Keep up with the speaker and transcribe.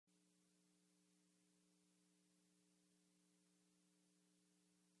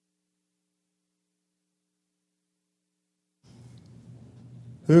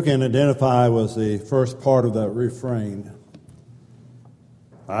Who can identify with the first part of that refrain?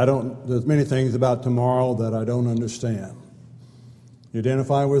 There's many things about tomorrow that I don't understand. You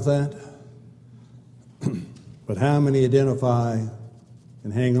identify with that? But how many identify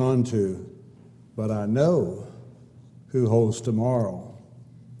and hang on to, but I know who holds tomorrow,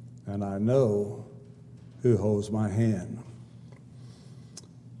 and I know who holds my hand.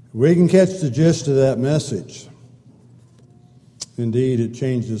 We can catch the gist of that message. Indeed, it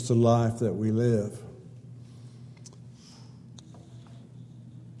changes the life that we live.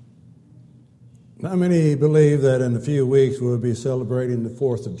 How many believe that in a few weeks we'll be celebrating the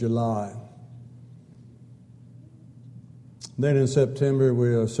 4th of July? Then in September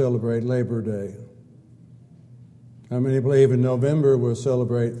we'll celebrate Labor Day. How many believe in November we'll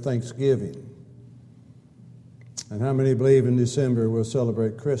celebrate Thanksgiving? And how many believe in December we'll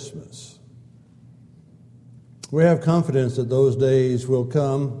celebrate Christmas? We have confidence that those days will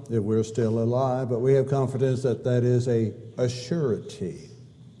come if we're still alive, but we have confidence that that is a surety.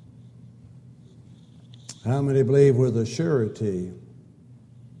 How many believe with a surety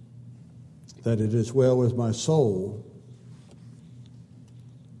that it is well with my soul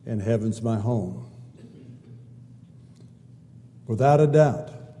and heaven's my home? Without a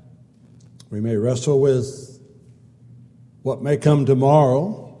doubt, we may wrestle with what may come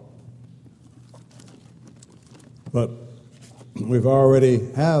tomorrow, but we've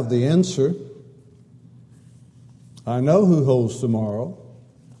already have the answer. I know who holds tomorrow,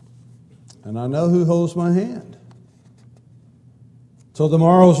 and I know who holds my hand. So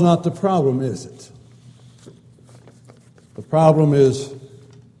tomorrow's not the problem, is it? The problem is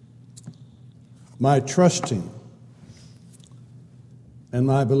my trusting and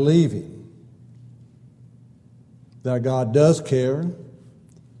my believing that God does care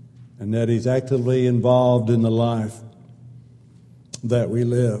and that He's actively involved in the life that we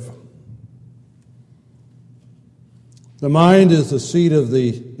live. The mind is the seat of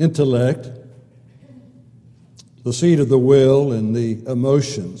the intellect, the seat of the will and the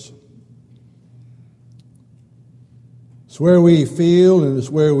emotions. It's where we feel and it's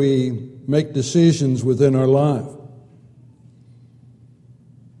where we make decisions within our life.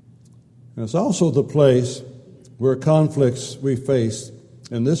 And it's also the place where conflicts we face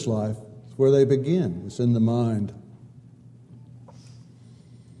in this life, it's where they begin. It's in the mind.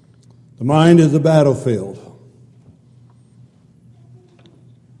 The mind is the battlefield.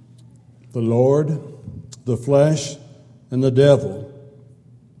 The Lord, the flesh, and the devil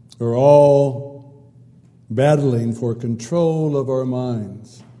are all battling for control of our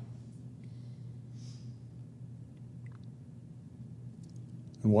minds.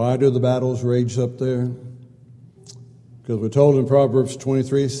 And why do the battles rage up there? Because we're told in Proverbs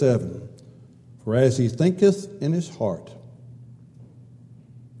 23:7, for as he thinketh in his heart,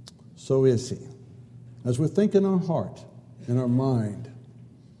 so is he. As we think in our heart, in our mind.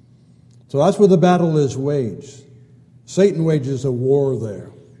 So that's where the battle is waged. Satan wages a war there.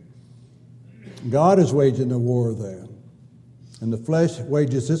 God is waging a war there. And the flesh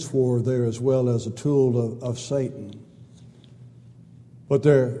wages its war there as well as a tool of Satan. But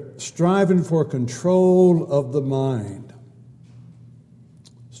they're striving for control of the mind.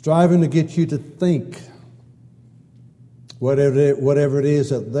 Striving to get you to think whatever it is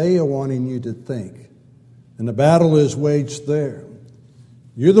that they are wanting you to think. And the battle is waged there.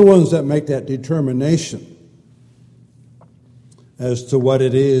 You're the ones that make that determination as to what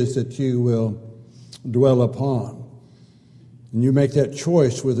it is that you will dwell upon. And you make that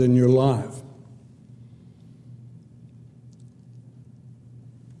choice within your life.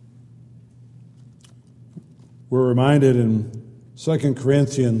 We're reminded in 2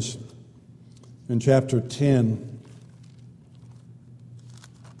 Corinthians in chapter 10,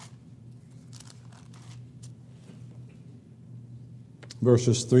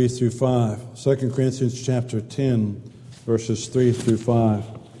 verses 3 through 5. 2 Corinthians chapter 10, verses 3 through 5.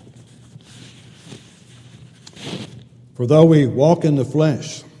 For though we walk in the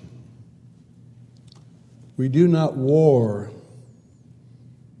flesh, we do not war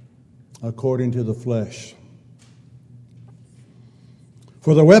according to the flesh.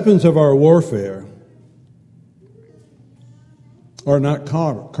 For the weapons of our warfare are not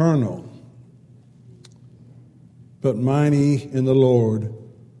carnal, but mighty in the Lord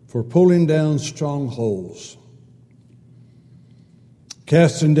for pulling down strongholds,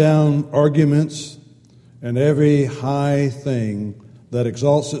 casting down arguments and every high thing that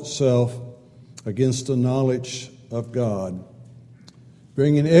exalts itself against the knowledge of God,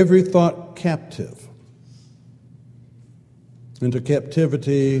 bringing every thought captive into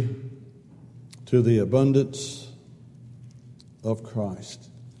captivity to the abundance of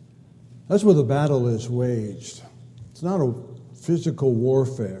Christ. That's where the battle is waged. It's not a physical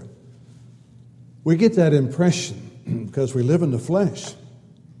warfare. We get that impression because we live in the flesh.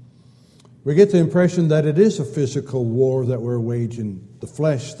 We get the impression that it is a physical war that we're waging. The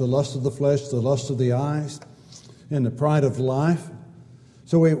flesh, the lust of the flesh, the lust of the eyes, and the pride of life.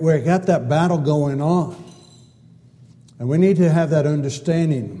 So we got that battle going on. And we need to have that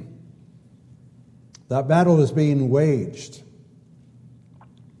understanding. That battle is being waged.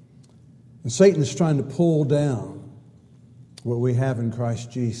 And Satan is trying to pull down what we have in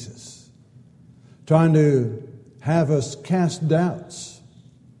Christ Jesus. Trying to have us cast doubts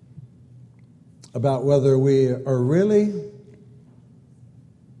about whether we are really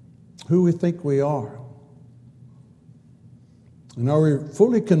who we think we are. And are we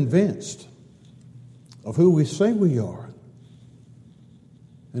fully convinced of who we say we are?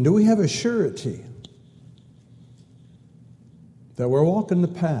 And do we have a surety that we're walking the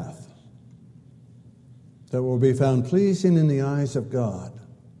path that will be found pleasing in the eyes of God?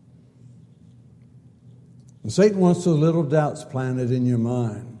 And Satan wants those little doubts planted in your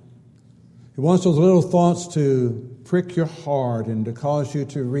mind. He wants those little thoughts to prick your heart and to cause you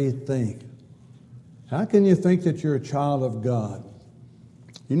to rethink. How can you think that you're a child of God?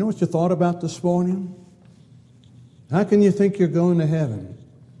 You know what you thought about this morning? How can you think you're going to heaven?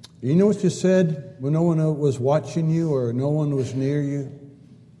 You know what you said when no one was watching you or no one was near you?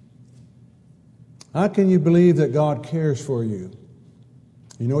 How can you believe that God cares for you?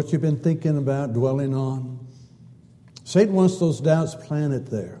 You know what you've been thinking about, dwelling on? Satan wants those doubts planted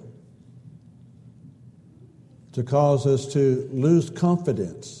there to cause us to lose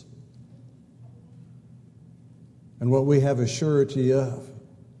confidence in what we have a surety of.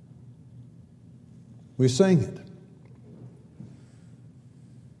 We sing it.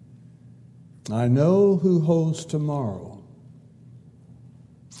 I know who holds tomorrow,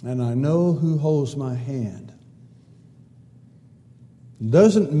 and I know who holds my hand. It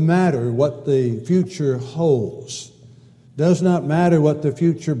doesn't matter what the future holds. It does not matter what the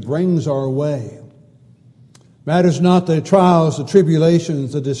future brings our way. Matters not the trials, the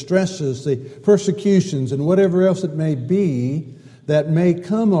tribulations, the distresses, the persecutions, and whatever else it may be that may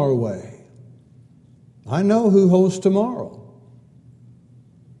come our way. I know who holds tomorrow.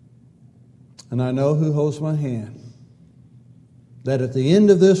 And I know who holds my hand. That at the end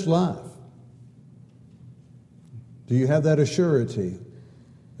of this life, do you have that assurity?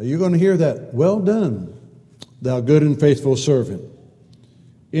 That you're going to hear that, well done, thou good and faithful servant.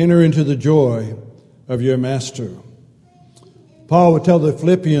 Enter into the joy of your master. Paul would tell the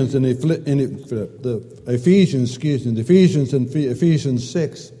Philippians in Ephesians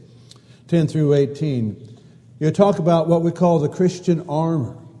 6, 10 through 18. You talk about what we call the Christian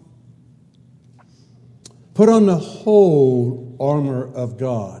armor. Put on the whole armor of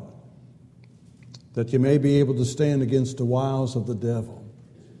God, that you may be able to stand against the wiles of the devil.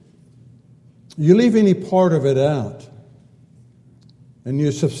 You leave any part of it out, and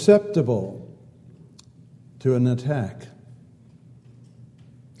you're susceptible to an attack.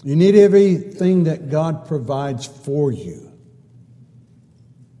 You need everything that God provides for you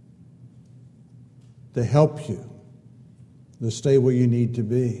to help you to stay where you need to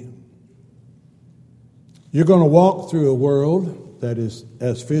be. You're going to walk through a world that is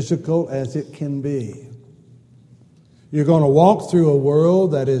as physical as it can be. You're going to walk through a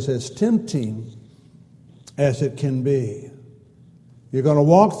world that is as tempting as it can be. You're going to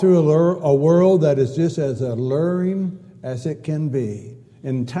walk through a world that is just as alluring as it can be,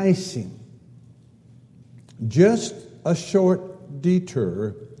 enticing. Just a short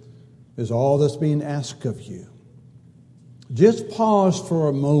detour is all that's being asked of you. Just pause for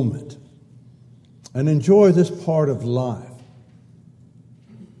a moment and enjoy this part of life.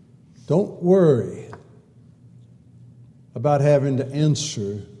 Don't worry about having to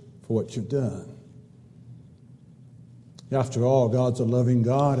answer for what you've done. After all, God's a loving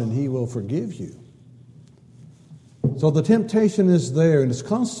God and He will forgive you. So the temptation is there, and it's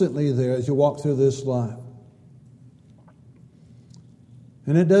constantly there as you walk through this life.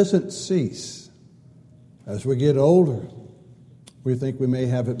 And it doesn't cease. As we get older, we think we may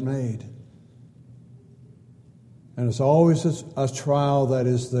have it made. And it's always a trial that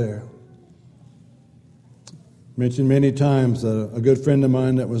is there. Mentioned many times a good friend of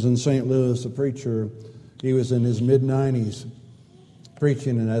mine that was in St. Louis, a preacher. He was in his mid-90s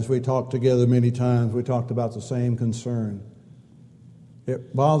preaching, and as we talked together many times, we talked about the same concern.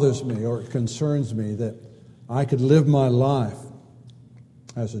 It bothers me, or it concerns me, that I could live my life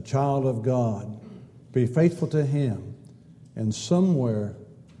as a child of God, be faithful to Him, and somewhere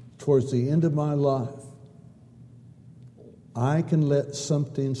towards the end of my life, I can let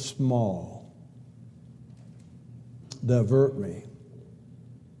something small divert me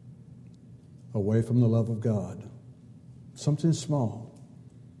away from the love of God. Something small.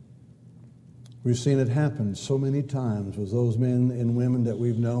 We've seen it happen so many times with those men and women that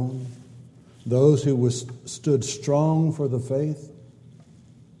we've known, those who stood strong for the faith,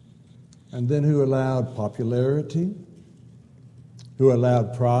 and then who allowed popularity, who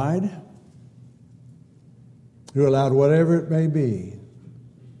allowed pride, who allowed whatever it may be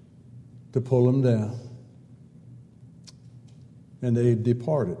to pull them down. And they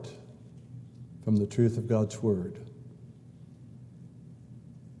departed from the truth of God's Word.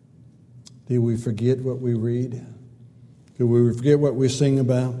 Do we forget what we read? Do we forget what we sing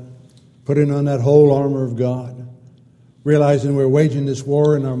about? Putting on that whole armor of God, realizing we're waging this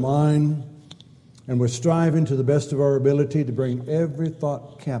war in our mind, and we're striving to the best of our ability to bring every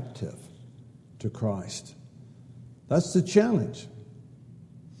thought captive to Christ. That's the challenge,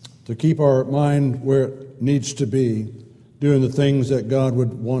 to keep our mind where it needs to be, doing the things that God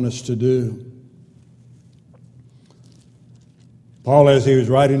would want us to do. Paul, as he was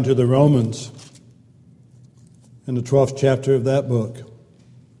writing to the Romans in the 12th chapter of that book,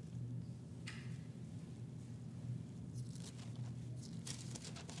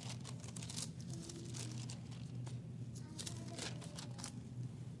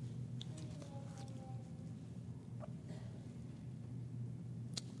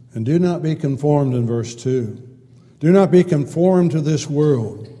 and do not be conformed, in verse 2. Do not be conformed to this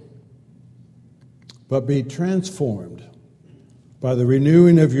world, but be transformed by the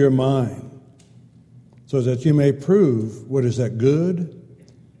renewing of your mind, so that you may prove what is that good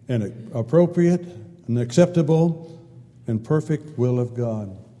and appropriate and acceptable and perfect will of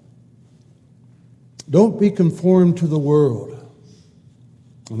God. Don't be conformed to the world.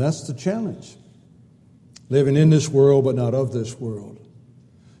 And that's the challenge. Living in this world, but not of this world.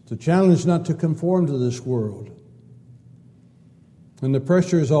 The challenge not to conform to this world. And the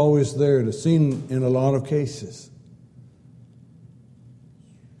pressure is always there, to seen in a lot of cases.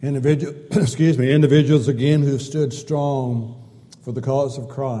 Individuals again who've stood strong for the cause of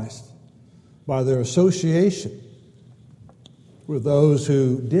Christ by their association with those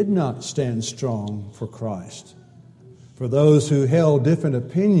who did not stand strong for Christ, for those who held different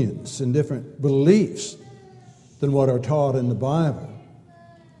opinions and different beliefs than what are taught in the Bible.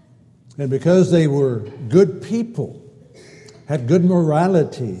 And because they were good people, had good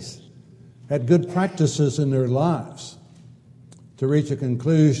moralities, had good practices in their lives, to reach a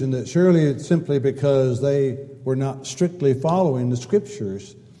conclusion that surely it's simply because they were not strictly following the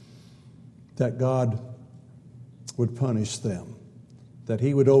Scriptures that God would punish them, that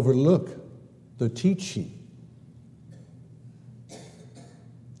He would overlook the teaching.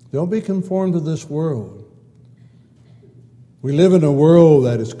 Don't be conformed to this world. We live in a world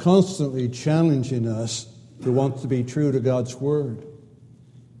that is constantly challenging us to want to be true to God's Word.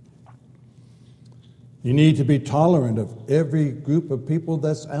 You need to be tolerant of every group of people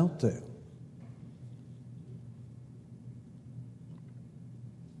that's out there.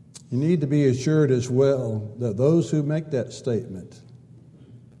 You need to be assured as well that those who make that statement,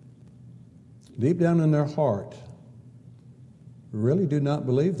 deep down in their heart, really do not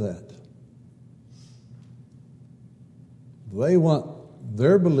believe that. They want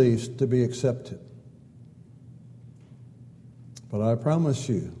their beliefs to be accepted. But I promise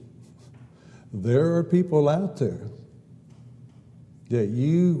you, there are people out there that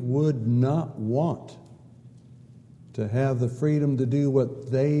you would not want to have the freedom to do what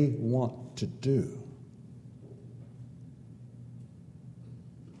they want to do.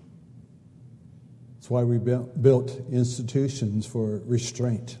 That's why we built institutions for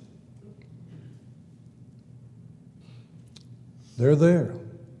restraint. They're there.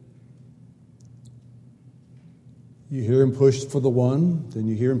 You hear him push for the one, then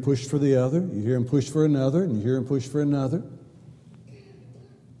you hear him push for the other, you hear him push for another, and you hear him push for another.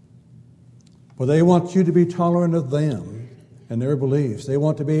 Well, they want you to be tolerant of them and their beliefs. They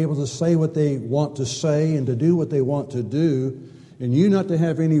want to be able to say what they want to say and to do what they want to do, and you not to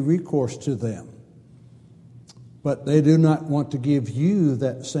have any recourse to them. But they do not want to give you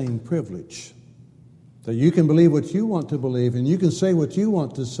that same privilege. That you can believe what you want to believe and you can say what you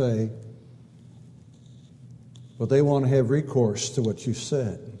want to say, but they want to have recourse to what you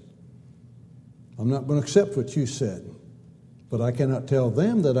said. I'm not going to accept what you said, but I cannot tell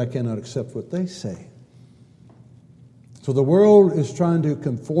them that I cannot accept what they say. So the world is trying to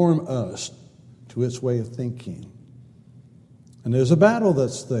conform us to its way of thinking. And there's a battle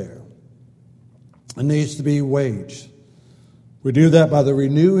that's there. It needs to be waged. We do that by the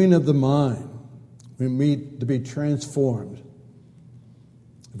renewing of the mind. We need to be transformed.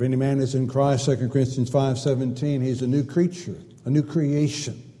 If any man is in Christ, 2 Corinthians 5:17, he's a new creature, a new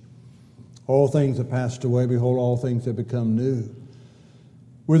creation. All things have passed away. Behold, all things have become new.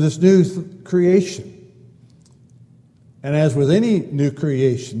 We're this new creation. And as with any new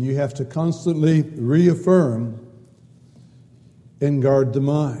creation, you have to constantly reaffirm and guard the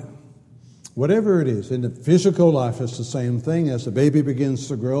mind. Whatever it is, in the physical life, it's the same thing. As the baby begins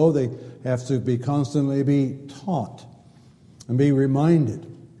to grow, they have to be constantly be taught and be reminded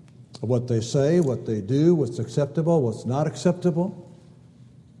of what they say, what they do, what's acceptable, what's not acceptable.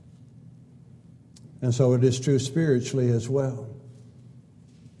 And so it is true spiritually as well.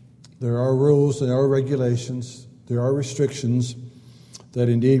 There are rules, there are regulations, there are restrictions that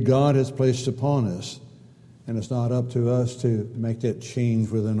indeed God has placed upon us, and it's not up to us to make that change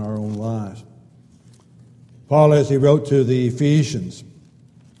within our own lives. Paul, as he wrote to the Ephesians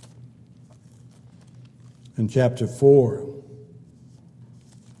in chapter 4,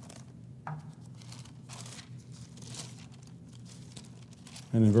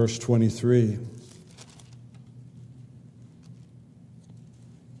 and in verse 23,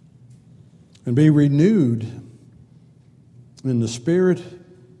 and be renewed in the spirit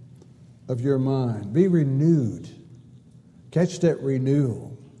of your mind. Be renewed. Catch that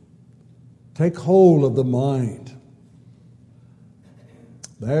renewal. Take hold of the mind.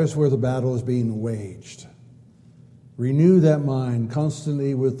 There's where the battle is being waged. Renew that mind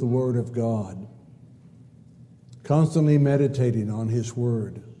constantly with the Word of God. Constantly meditating on His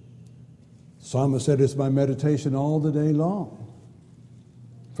Word. The psalmist said, it's my meditation all the day long.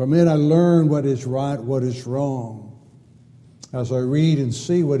 From it I learn what is right, what is wrong, as I read and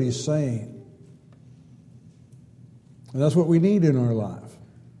see what He's saying. And that's what we need in our life.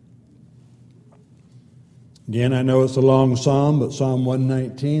 Again, I know it's a long psalm, but Psalm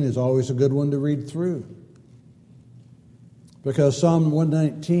 119 is always a good one to read through. Because Psalm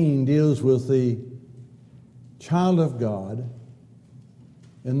 119 deals with the child of God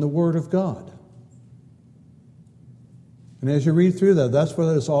and the Word of God. And as you read through that, that's what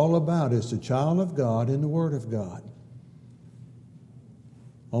it's all about. It's the child of God and the Word of God.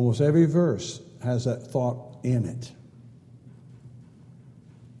 Almost every verse has that thought in it.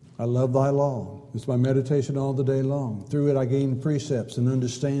 I love thy law. It's my meditation all the day long. Through it I gain precepts and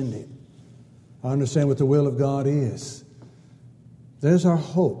understanding. I understand what the will of God is. There's our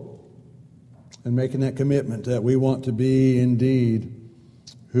hope in making that commitment that we want to be indeed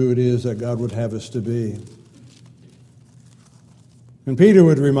who it is that God would have us to be. And Peter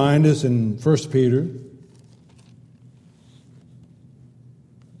would remind us in 1 Peter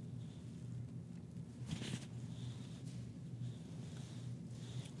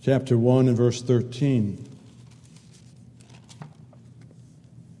chapter 1 and verse 13.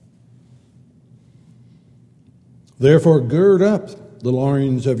 Therefore gird up the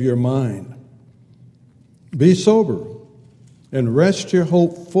loins of your mind. Be sober and rest your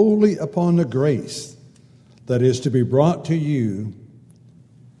hope fully upon the grace that is to be brought to you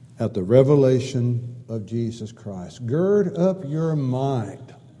at the revelation of Jesus Christ. Gird up your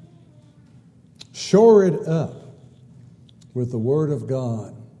mind. Shore it up with the Word of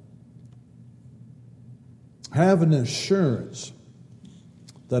God. Have an assurance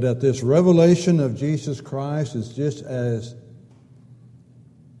that at this revelation of Jesus Christ is just as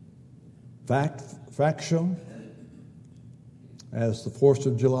factual as the 4th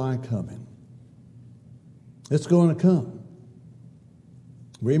of July coming. It's going to come.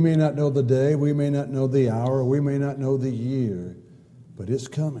 We may not know the day, we may not know the hour, we may not know the year, but it's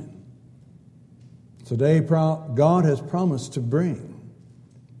coming. Today, God has promised to bring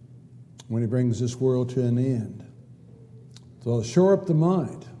when He brings this world to an end. So shore up the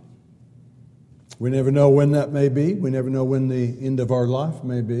mind. We never know when that may be. We never know when the end of our life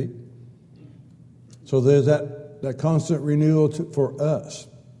may be. So there's that constant renewal for us,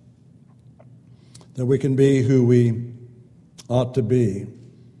 that we can be who we ought to be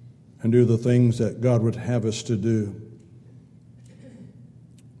and do the things that God would have us to do.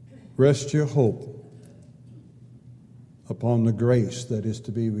 Rest your hope upon the grace that is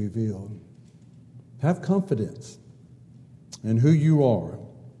to be revealed. Have confidence in who you are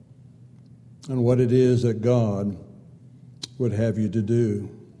and what it is that God would have you to do.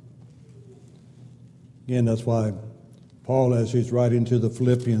 Again, that's why Paul, as he's writing to the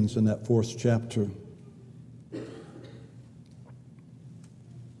Philippians in that 4th chapter,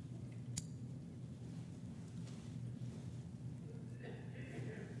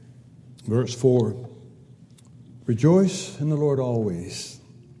 verse 4, rejoice in the Lord always.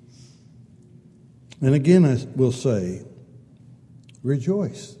 And again I will say,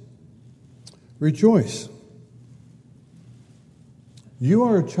 rejoice. Rejoice. You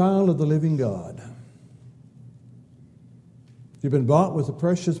are a child of the living God. You've been bought with the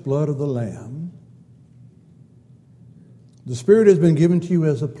precious blood of the Lamb. The Spirit has been given to you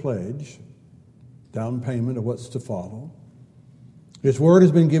as a pledge, down payment of what's to follow. His Word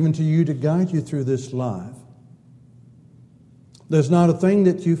has been given to you to guide you through this life. There's not a thing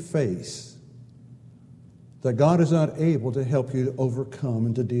that you face that God is not able to help you to overcome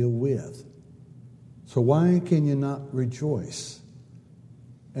and to deal with. So why can you not rejoice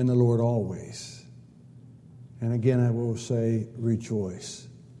in the Lord always? And again, I will say, rejoice.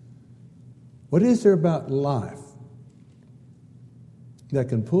 What is there about life that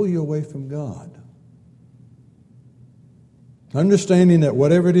can pull you away from God? Understanding that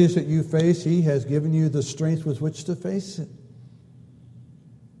whatever it is that you face, He has given you the strength with which to face it.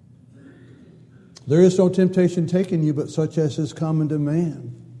 There is no temptation taken you but such as is common to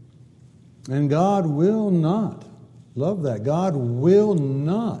man. And God will not, love that, God will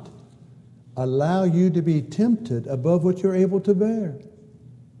not allow you to be tempted above what you're able to bear.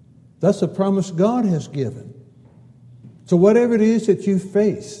 That's a promise God has given. So whatever it is that you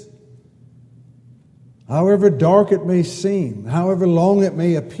face, however dark it may seem, however long it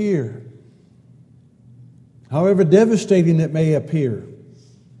may appear, however devastating it may appear,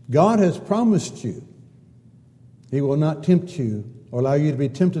 God has promised you He will not tempt you or allow you to be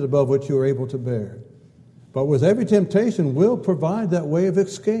tempted above what you are able to bear. But with every temptation, will provide that way of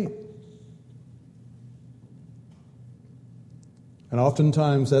escape. And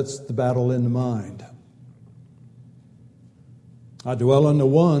oftentimes that's the battle in the mind. I dwell on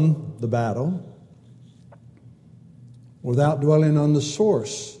the battle, without dwelling on the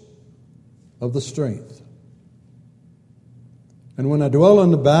source of the strength. And when I dwell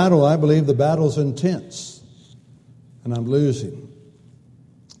on the battle, I believe the battle's intense and I'm losing.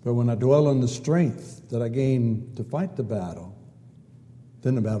 But when I dwell on the strength that I gain to fight the battle,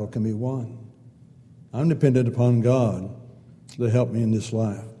 then the battle can be won. I'm dependent upon God to help me in this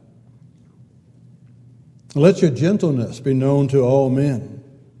life. Let your gentleness be known to all men.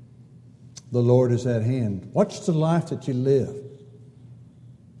 The Lord is at hand. Watch the life that you live.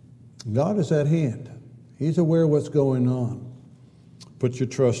 God is at hand. He's aware of what's going on. Put your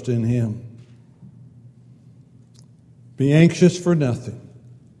trust in Him. Be anxious for nothing.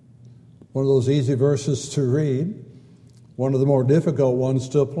 One of those easy verses to read. One of the more difficult ones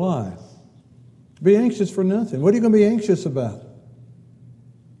to apply. Be anxious for nothing. What are you going to be anxious about?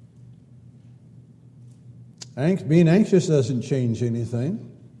 Being anxious doesn't change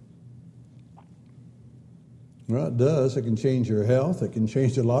anything. Well, it does. It can change your health. It can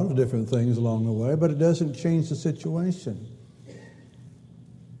change a lot of different things along the way, but it doesn't change the situation.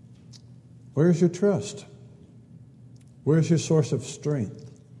 Where's your trust? Where's your source of strength?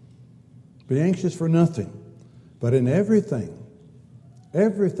 Be anxious for nothing, but in everything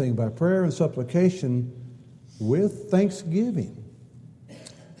by prayer and supplication with thanksgiving,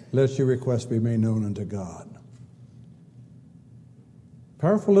 let your requests be made known unto God.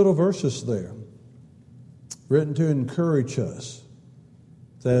 Powerful little verses there, written to encourage us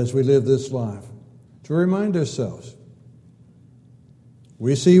that as we live this life, to remind ourselves,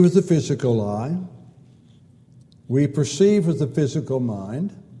 we see with the physical eye, we perceive with the physical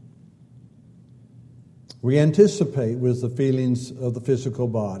mind, we anticipate with the feelings of the physical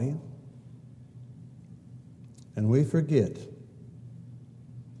body, and we forget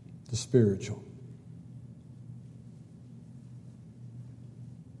the spiritual.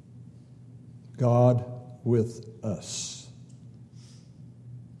 God with us,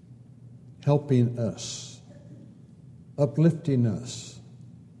 helping us, uplifting us.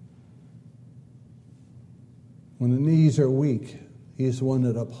 When the knees are weak, He's the one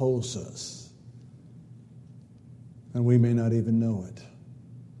that upholds us. And we may not even know it,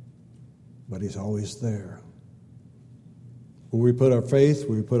 but He's always there. Where we put our faith,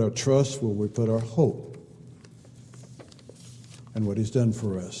 where we put our trust, where we put our hope, and what He's done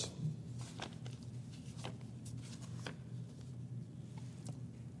for us.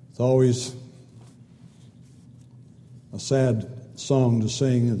 It's always a sad song to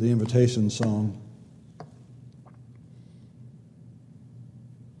sing, the invitation song,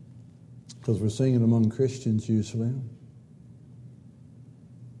 because we're singing among Christians usually.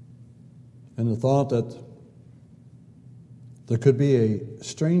 And the thought that there could be a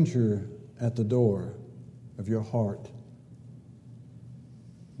stranger at the door of your heart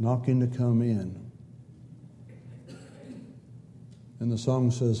knocking to come in. And the song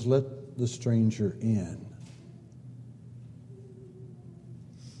says, let the stranger in.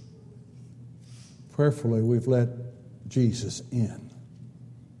 Prayerfully, we've let Jesus in.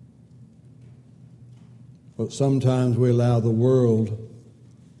 But sometimes we allow the world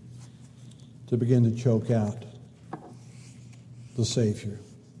to begin to choke out the Savior.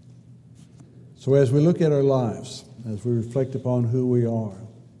 So as we look at our lives, as we reflect upon who we are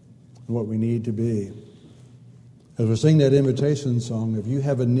and what we need to be, as we sing that invitation song, if you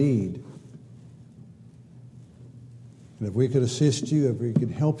have a need, and if we could assist you, if we could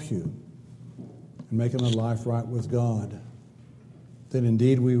help you in making a life right with God, then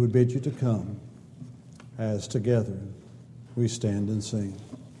indeed we would bid you to come as together we stand and sing.